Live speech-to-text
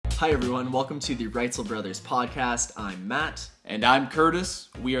Hi everyone, welcome to the Reitzel Brothers podcast. I'm Matt. And I'm Curtis.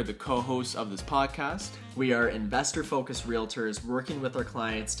 We are the co-hosts of this podcast. We are investor-focused realtors working with our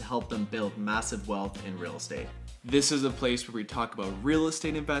clients to help them build massive wealth in real estate. This is a place where we talk about real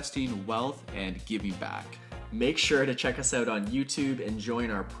estate investing, wealth, and giving back. Make sure to check us out on YouTube and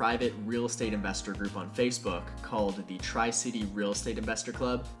join our private real estate investor group on Facebook called the Tri-City Real Estate Investor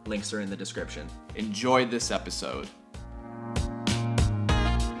Club. Links are in the description. Enjoy this episode.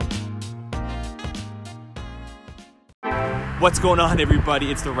 What's going on,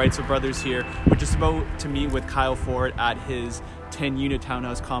 everybody? It's the Reitzel Brothers here. We're just about to meet with Kyle Ford at his 10-unit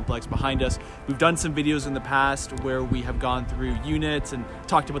townhouse complex behind us. We've done some videos in the past where we have gone through units and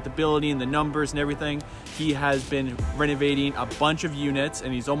talked about the building, the numbers and everything. He has been renovating a bunch of units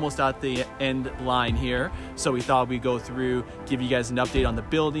and he's almost at the end line here. So we thought we'd go through, give you guys an update on the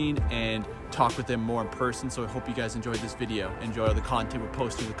building and talk with him more in person. So I hope you guys enjoyed this video. Enjoy all the content we're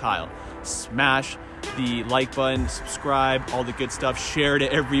posting with Kyle. Smash the like button, subscribe, all the good stuff, share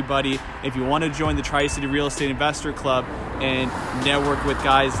to everybody. If you want to join the Tri-City Real Estate Investor Club and network with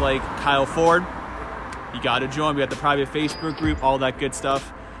guys like Kyle Ford, you got to join. We got the private Facebook group, all that good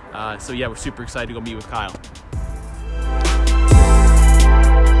stuff. So yeah, we're super excited to go meet with Kyle.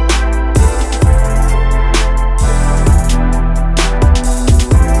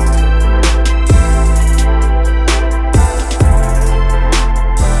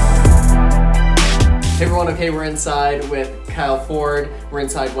 Hey everyone, okay, we're inside with Kyle Ford. We're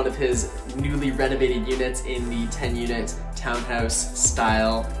inside one of his newly renovated units in the 10-unit townhouse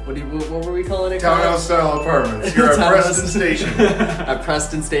style. What were we calling it? Townhouse style apartments. You're at Preston Station. At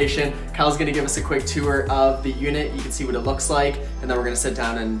Preston Station. Kyle's gonna give us a quick tour of the unit. You can see what it looks like, and then we're gonna sit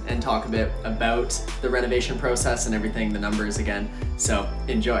down and talk a bit about the renovation process and everything, the numbers again. So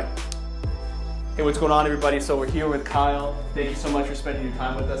enjoy. Hey, what's going on, everybody? So we're here with Kyle. Thank you so much for spending your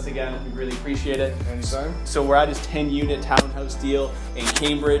time with us again. We really appreciate it. Anytime. So we're at his 10-unit townhouse deal in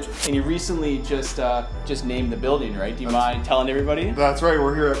Cambridge, and you recently just named the building, right? Do you mind telling everybody? That's right.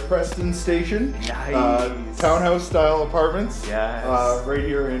 We're here at Preston Station. Nice. Townhouse style apartments. Yes. Right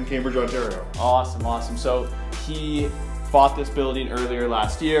here in Cambridge, Ontario. Awesome, awesome. So he bought this building earlier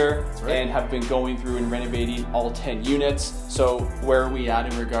last year, right, and have been going through and renovating all 10 units. So where are we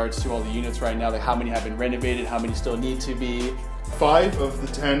at in regards to all the units right now? Like how many have been renovated? How many still need to be? 5 of the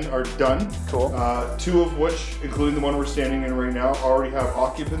 10 are done. Cool. 2 of which, including the one we're standing in right now, already have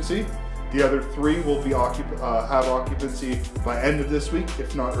occupancy. The other 3 will be have occupancy by end of this week,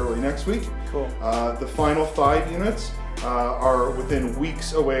 if not early next week. Cool. The final 5 units are within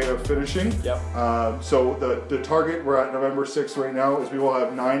weeks away of finishing. Yep. So the target, we're at November 6th right now, is we will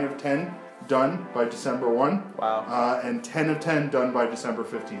have 9 of 10 done by December 1. Wow. And 10 of 10 done by December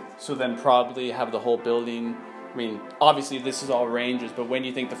 15th. So then probably have the whole building, I mean, obviously this is all ranges, but when do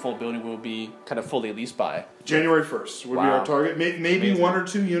you think the full building will be kind of fully leased by? January 1st would be our target. Maybe Amazing. 1 or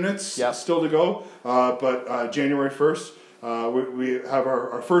 2 units still to go, but January 1st. We have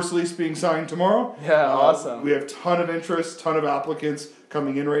our first lease being signed tomorrow. Yeah, awesome. We have a ton of interest, ton of applicants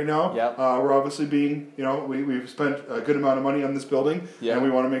coming in right now. Yep. We're obviously being, we've spent a good amount of money on this building, and we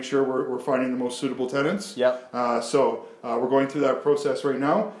want to make sure we're finding the most suitable tenants. Yep. So we're going through that process right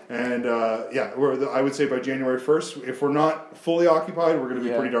now, and I would say by January 1st, if we're not fully occupied, we're going to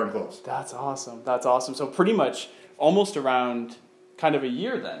be pretty darn close. That's awesome. That's awesome. So pretty much almost around kind of a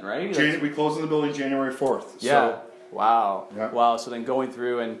year then, right? We close on the building January 4th. Yeah. So, wow. Yeah. Wow. So then going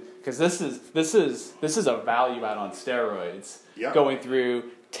through, and because this is a value add on steroids. Yeah. Going through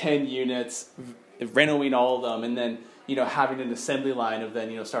 10 units, renovating all of them, and then having an assembly line of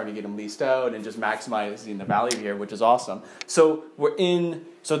then starting to get them leased out and just maximizing the value here, which is awesome. So we're in.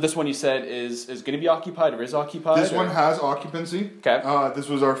 So this one you said is going to be occupied or is occupied? This one has occupancy. Okay. This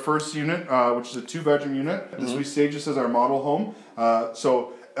was our first unit, which is a 2-bedroom unit. Mm-hmm. We staged this as our model home.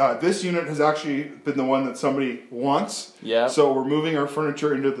 This unit has actually been the one that somebody wants. Yeah. So we're moving our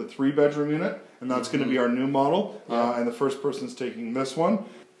furniture into the 3-bedroom unit, and that's going to be our new model. And the first person's taking this one.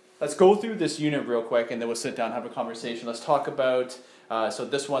 Let's go through this unit real quick, and then we'll sit down and have a conversation. Let's talk about, so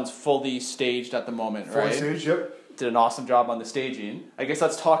this one's fully staged at the moment, right? Fully staged, yep. Did an awesome job on the staging. I guess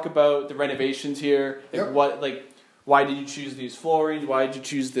let's talk about the renovations here. Why did you choose these floorings? Why did you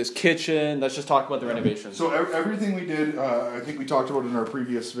choose this kitchen? Let's just talk about the renovations. So everything we did, I think we talked about in our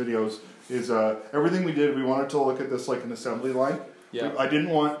previous videos, is everything we did, we wanted to look at this like an assembly line. Yeah. I didn't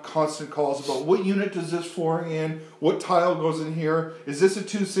want constant calls about what unit does this flooring in, what tile goes in here, is this a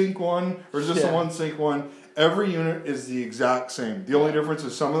 2-sink one, or is this a 1-sink one? Every unit is the exact same. The only difference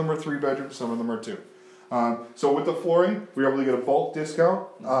is some of them are 3 bedrooms, some of them are 2. So with the flooring, we were able to get a bulk discount.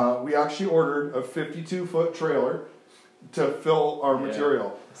 We actually ordered a 52-foot trailer to fill our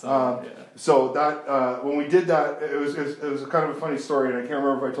material. So that when we did that, it was kind of a funny story, and I can't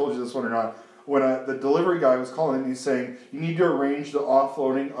remember if I told you this one or not. When the delivery guy was calling me saying, you need to arrange the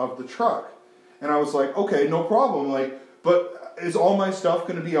offloading of the truck. And I was like, okay, no problem. Like, but is all my stuff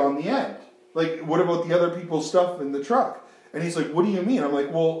going to be on the end? Like, what about the other people's stuff in the truck? And he's like, what do you mean? I'm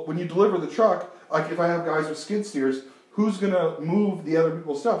like, well, when you deliver the truck, like if I have guys with skid steers, who's going to move the other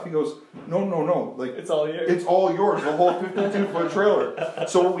people's stuff? He goes, no. Like, it's all yours. It's all yours, the whole 52-foot trailer.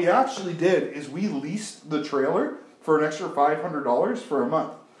 So what we actually did is we leased the trailer for an extra $500 for a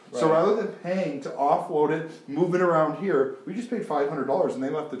month. Right. So rather than paying to offload it, move it around here, we just paid $500 and they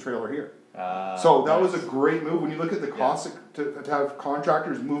left the trailer here. So that was a great move. When you look at the cost to have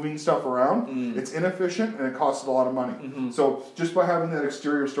contractors moving stuff around, it's inefficient and it costs a lot of money. So just by having that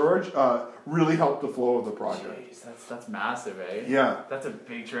exterior storage really helped the flow of the project. Jeez, that's massive, eh? Yeah. That's a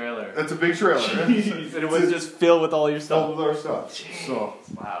big trailer. That's a big trailer. Jeez, and it was just filled with all your stuff. All of our stuff. Jeez. So,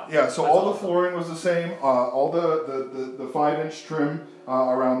 wow. Yeah, so that's all awesome. the flooring was the same. All the 5-inch trim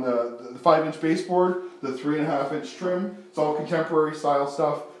around the 5-inch baseboard, the 3.5-inch trim. It's all contemporary style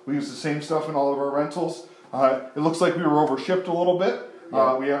stuff. We use the same stuff in all of our rentals. It looks like we were overshipped a little bit.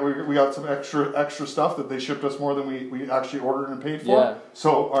 Yeah. We got some extra stuff that they shipped us more than we actually ordered and paid for. Yeah.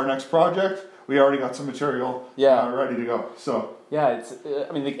 So our next project, we already got some material ready to go. So yeah, it's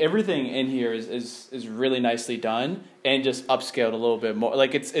I mean, like everything in here is really nicely done and just upscaled a little bit more.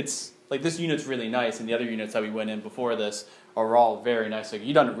 Like it's like this unit's really nice, and the other units that we went in before this are all very nice. Like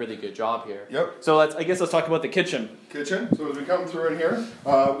you've done a really good job here. Yep. So I guess let's talk about the kitchen. So as we come through in here,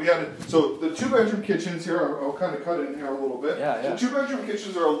 so the 2-bedroom kitchens here. I'll kind of cut in here a little bit. Yeah. The 2-bedroom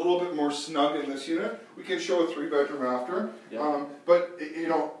kitchens are a little bit more snug in this unit. We can show a 3-bedroom after. Yeah. But you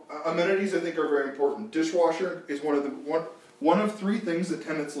know, amenities I think are very important. Dishwasher is one of 3 things that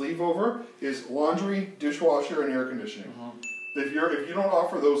tenants leave over is laundry, dishwasher, and air conditioning. If you don't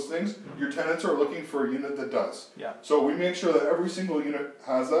offer those things, your tenants are looking for a unit that does. Yeah. So we make sure that every single unit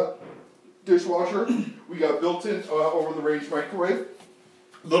has that. Dishwasher, we got built-in over the range microwave.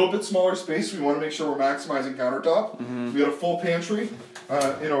 A little bit smaller space, we want to make sure we're maximizing countertop. We got a full pantry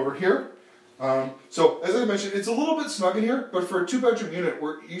in over here. So as I mentioned, it's a little bit snug in here, but for a 2-bedroom unit,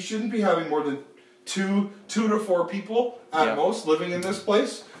 you shouldn't be having more than two to 4 people at most living in this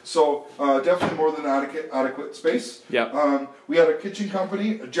place. So definitely more than adequate space. Yeah. We had a kitchen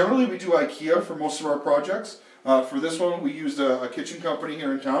company. Generally, we do IKEA for most of our projects. For this one, we used a kitchen company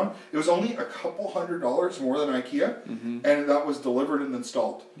here in town. It was only a couple $100 more than IKEA, and that was delivered and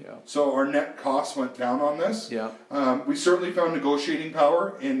installed. Yeah. So our net cost went down on this. Yeah. We certainly found negotiating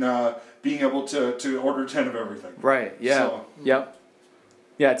power in being able to order 10 of everything. Right. Yeah. So, yep.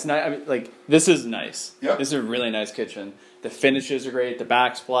 Yeah, it's nice. I mean, like this is nice. Yep. This is a really nice kitchen. The finishes are great. The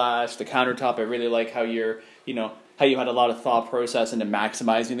backsplash, the countertop. I really like how how you had a lot of thought process into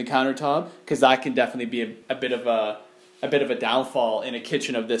maximizing the countertop, because that can definitely be a bit of a downfall in a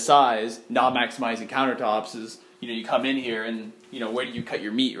kitchen of this size. Not maximizing countertops is you come in here and where do you cut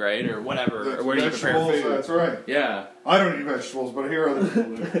your meat, right, or whatever, or where do you prepare food? That's right. Yeah. I don't eat vegetables, but here other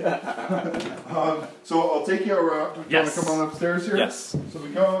people do. So I'll take you around. Do you want to come on upstairs here? Yes. So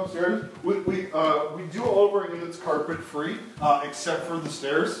we come upstairs. We do all of our units carpet free, except for the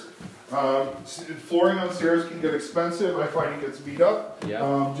stairs. Flooring on stairs can get expensive. I find it gets beat up.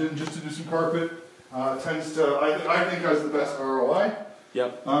 Yeah. Just to do some carpet tends to I think has the best ROI.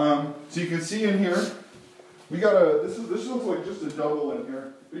 Yep. So you can see in here. We got this looks like just a double in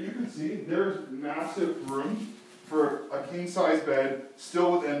here, but you can see there's massive room for a king size bed,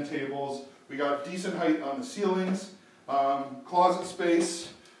 still with end tables. We got decent height on the ceilings, closet space.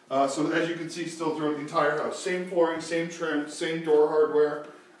 So as you can see, still throughout the entire house, same flooring, same trim, same door hardware.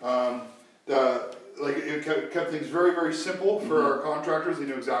 It kept things very, very simple for our contractors. They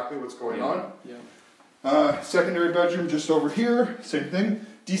knew exactly what's going on. Yeah. Secondary bedroom just over here, same thing.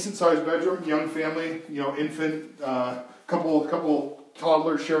 Decent sized bedroom, young family, infant, couple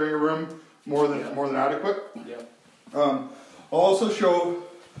toddlers sharing a room, more than adequate. Yeah. I'll also show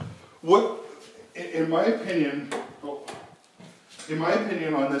what, in my opinion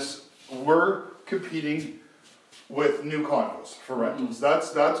on this, we're competing with new condos for rentals.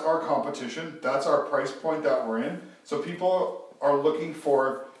 That's our competition. That's our price point that we're in. So people are looking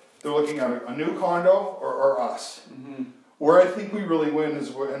at a new condo or us. Where I think we really win is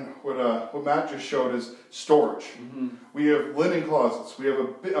what Matt just showed is storage. We have linen closets. We have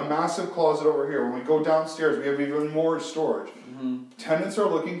a massive closet over here. When we go downstairs, we have even more storage. Tenants are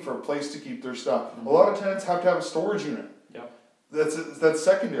looking for a place to keep their stuff. A lot of tenants have to have a storage unit. That's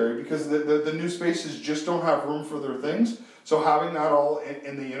secondary because the new spaces just don't have room for their things. So having that all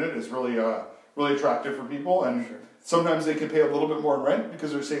in the unit is really really attractive for people, and sometimes they can pay a little bit more in rent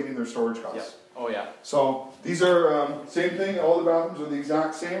because they're saving their storage costs. Oh yeah. So these are same thing. All the bathrooms are the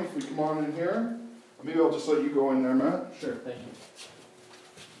exact same. If we come on in here, maybe I'll just let you go in there, Matt. Sure. Thank you.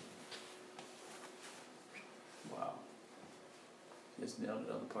 Wow. You guys nailed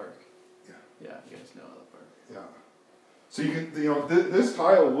it on the park. Yeah. Yeah. You guys nailed it on the park. Yeah. So you can, this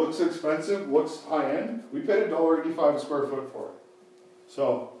tile looks expensive, looks high end. We paid $1.85 a square foot for it.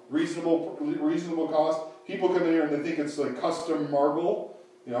 So reasonable cost. People come in here and they think it's like custom marble,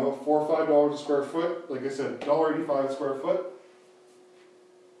 $4 or $5 a square foot. Like I said, $1.85 a square foot.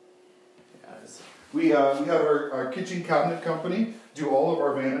 Yeah, we had our kitchen cabinet company do all of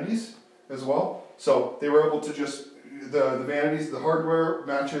our vanities as well. So they were able to just, the vanities, the hardware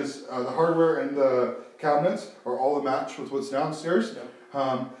matches, the hardware and the cabinets are all a match with what's downstairs.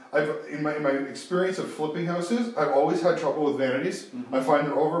 Yeah. In my experience of flipping houses, I've always had trouble with vanities. I find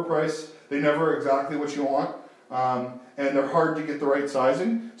they're overpriced. They never are exactly what you want, and they're hard to get the right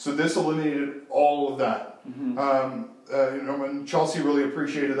sizing. So this eliminated all of that. And Chelsea really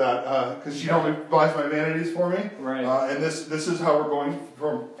appreciated that because she normally buys my vanities for me. Right. And this is how we're going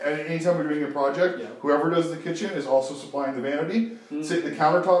from anytime we're doing a project. Yeah. Whoever does the kitchen is also supplying the vanity. Say the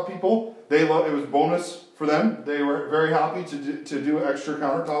countertop people, they love it. Was bonus for them. They were very happy to do extra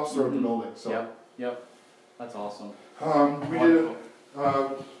countertops throughout the building. So. Yep. That's awesome. We did.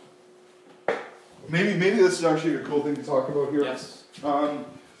 Maybe this is actually a cool thing to talk about here. Yes.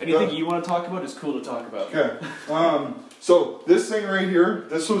 Anything you want to talk about is cool to talk about. Okay. So this thing right here,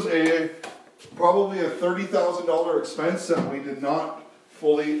 this was probably a $30,000 expense that we did not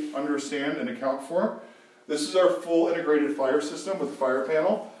fully understand and account for. This is our full integrated fire system with fire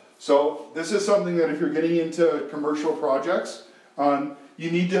panel. So this is something that if you're getting into commercial projects, you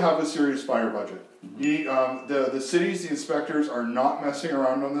need to have a serious fire budget. You need, the cities, the inspectors are not messing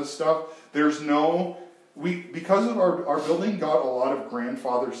around on this stuff. There's no, because of our building got a lot of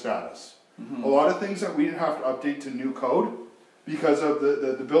grandfather status. A lot of things that we didn't have to update to new code because of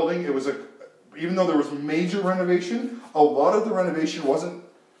the building. It was even though there was major renovation, a lot of the renovation wasn't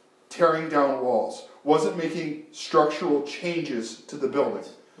tearing down walls, wasn't making structural changes to the building.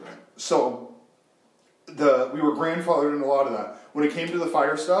 Right. So we were grandfathered in a lot of that. When it came to the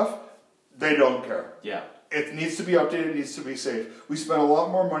fire stuff, they don't care. Yeah. It needs to be updated, it needs to be safe. We spent a lot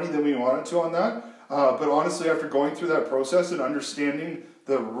more money than we wanted to on that, but honestly, after going through that process and understanding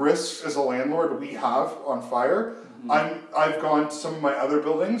the risks as a landlord we have on fire, I've gone to some of my other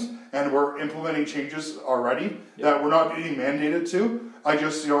buildings and we're implementing changes already that we're not being mandated to. I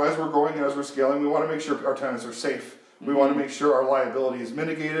just, as we're going and as we're scaling, we want to make sure our tenants are safe. We want to make sure our liability is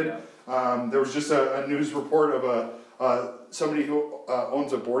mitigated. There was just a news report of somebody who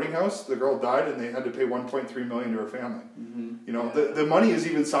owns a boarding house. The girl died and they had to pay $1.3 million to her family. The money is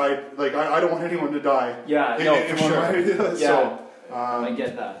even side, like I don't want anyone to die. Yeah, for sure. So, I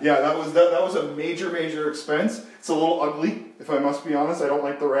get that. Yeah, that was a major expense. It's a little ugly, if I must be honest. I don't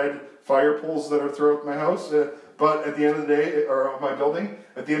like the red fire poles that are throughout my house. But at the end of the day, or my building,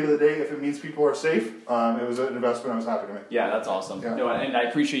 at the end of the day, if it means people are safe, it was an investment I was happy to make. Yeah, that's awesome. Yeah. And I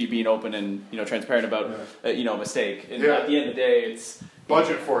appreciate you being open and transparent about a mistake. And at the end of the day, it's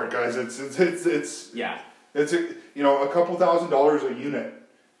budget for it, guys. It's a couple $1,000s a unit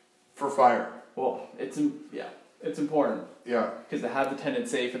for fire. Well, it's important. Yeah. Because to have the tenant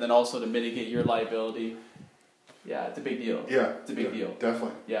safe and then also to mitigate your liability, it's a big deal. Yeah. It's a big deal.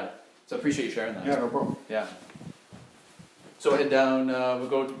 Definitely. Yeah. So I appreciate you sharing that. Yeah, no problem. Yeah. So head down, we'll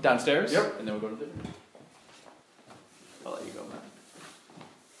go downstairs. Yep. And then we'll go to the living room. I'll let you go, Matt.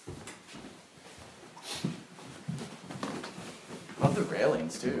 Love the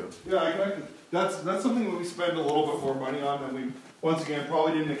railings too. Yeah, I connected. That's something that we spend a little bit more money on than we, once again,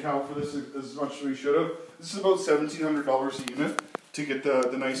 probably didn't account for this as much as we should have. This is about $1,700 a unit to get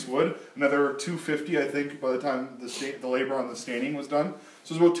the nice wood. Another $250, I think, by the time the labor on the staining was done.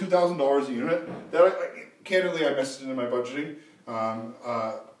 So it's about $2,000 a unit. That candidly, I missed it in my budgeting,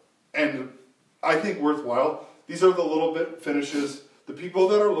 and I think worthwhile. These are the little bit finishes. The people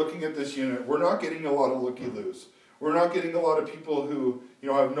that are looking at this unit, we're not getting a lot of looky-loos. We're not getting a lot of people who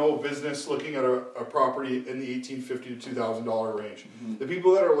have no business looking at a property in the $1,850 to $2,000 range. The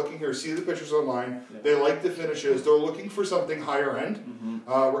people that are looking here see the pictures online. They like the finishes. They're looking for something higher end.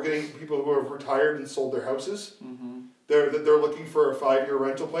 We're getting people who have retired and sold their houses. They're looking for a 5-year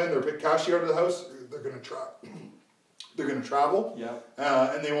rental plan. They're cashier out of the house. They're going to travel.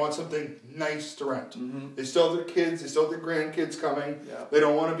 And they want something nice to rent. They still have their kids. They still have their grandkids coming. They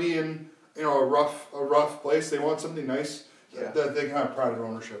don't want to be in a rough place. They want something nice that they can have pride of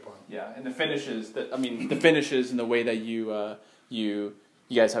ownership on. Yeah, and the finishes and the way that you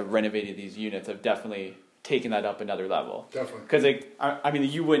you guys have renovated these units have definitely taken that up another level. Definitely. Because like, I mean,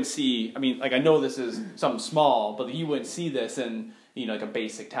 you wouldn't see. I mean, like I know this is something small, but you wouldn't see this in like a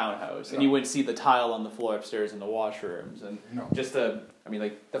basic townhouse, and you wouldn't see the tile on the floor upstairs in the washrooms, and just the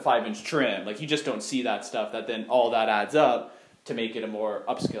 5-inch trim. Like you just don't see that stuff. That then all that adds up to make it a more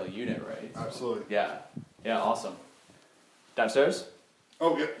upscale unit, right? Absolutely. Yeah. Yeah. Awesome. Downstairs.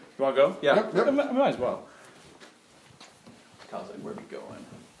 Oh yeah. You want to go? Yeah. Yep. I might as well. Kyle's like, where are we going?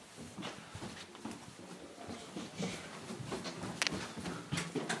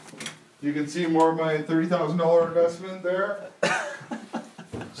 You can see more of my $30,000 investment there.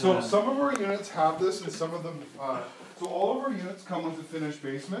 So some of our units have this, and some of them. So all of our units come with a finished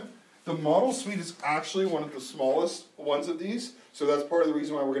basement. The model suite is actually one of the smallest ones of these, so that's part of the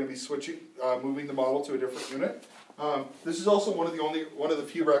reason why we're going to be switching, moving the model to a different unit. This is also one of the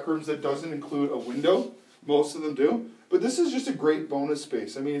few rec rooms that doesn't include a window. Most of them do, but this is just a great bonus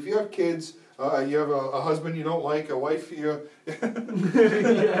space. I mean, if you have kids. You have a husband you don't like, a wife you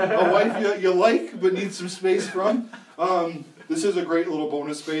you like but need some space from. This is a great little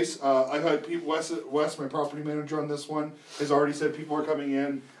bonus space. I've had people, Wes, my property manager on this one, has already said people are coming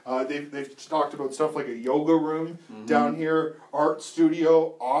in. They've talked about stuff like a yoga room down here, art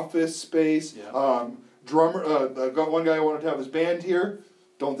studio, office space, drummer. I've got one guy who wanted to have his band here.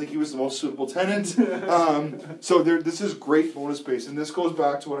 Don't think he was the most suitable tenant. So this is great bonus space, and this goes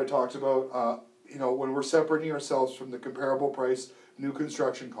back to what I talked about. When we're separating ourselves from the comparable price new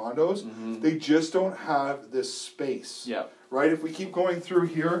construction condos, they just don't have this space. Yeah. Right. If we keep going through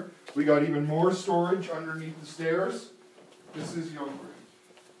here, we got even more storage underneath the stairs. This is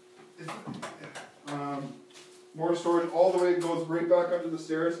more storage all the way. It goes right back under the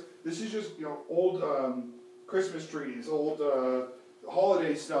stairs. This is just old Christmas trees, old.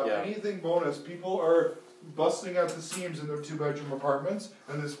 Holiday stuff, anything bonus. People are busting at the seams in their 2-bedroom apartments,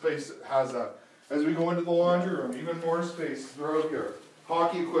 and this space has that. As we go into the laundry room, even more space throughout here.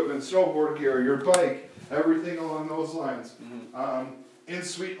 Hockey equipment, snowboard gear, your bike, everything along those lines.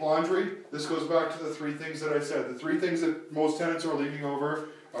 In-suite laundry, this goes back to the 3 things that I said. The 3 things that most tenants are leaving over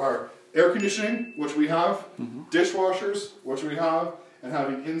are air conditioning, which we have, dishwashers, which we have, and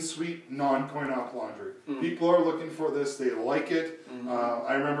having in-suite non-coin-op laundry. People are looking for this, they like it.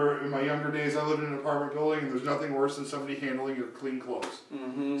 I remember in my younger days I lived in an apartment building, and there's nothing worse than somebody handling your clean clothes.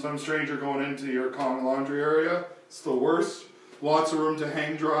 Some stranger going into your common laundry area, it's the worst. Lots of room to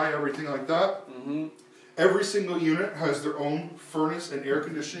hang dry, everything like that. Every single unit has their own furnace and air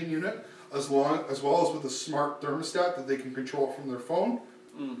conditioning unit, as well as with a smart thermostat that they can control from their phone.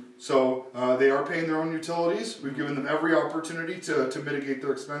 So they are paying their own utilities. We've given them every opportunity to mitigate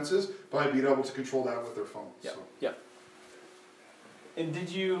their expenses by being able to control that with their phone. Yeah. So. Yeah. And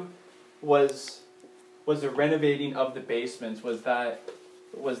was the renovating of the basements, was that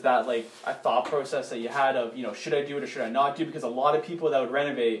like a thought process that you had of, should I do it or should I not do it? Because a lot of people that would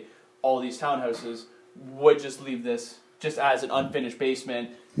renovate all these townhouses would just leave this just as an unfinished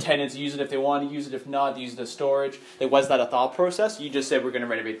basement. Tenants use it if they want to use it. If not, they use it as storage. Like, was that a thought process? You just said we're going to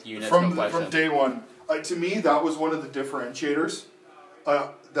renovate the units. From day one, to me, that was one of the differentiators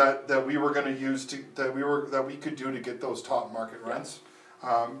that we were going to use that we could do to get those top market rents.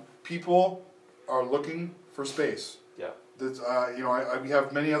 People are looking for space. Yeah. We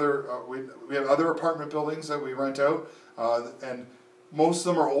have many other we have other apartment buildings that we rent out, and most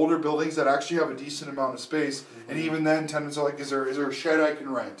of them are older buildings that actually have a decent amount of space, and even then tenants are like, is there a shed I can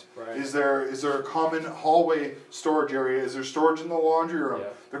rent? Right. Is there a common hallway storage area? Is there storage in the laundry room? Yeah.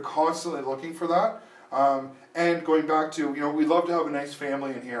 They're constantly looking for that. And going back to, we'd love to have a nice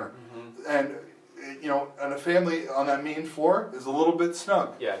family in here. And and a family on that main floor is a little bit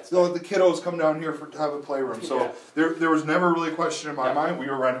snug. Yeah. The kiddos come down here to have a playroom. So there was never really a question in my mind. We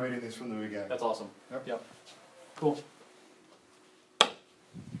were renovating these from the beginning. That's awesome. Yep. Cool.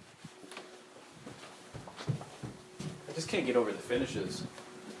 I just can't get over the finishes.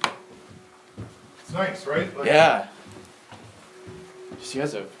 It's nice, right? Yeah. You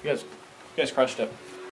guys crushed it.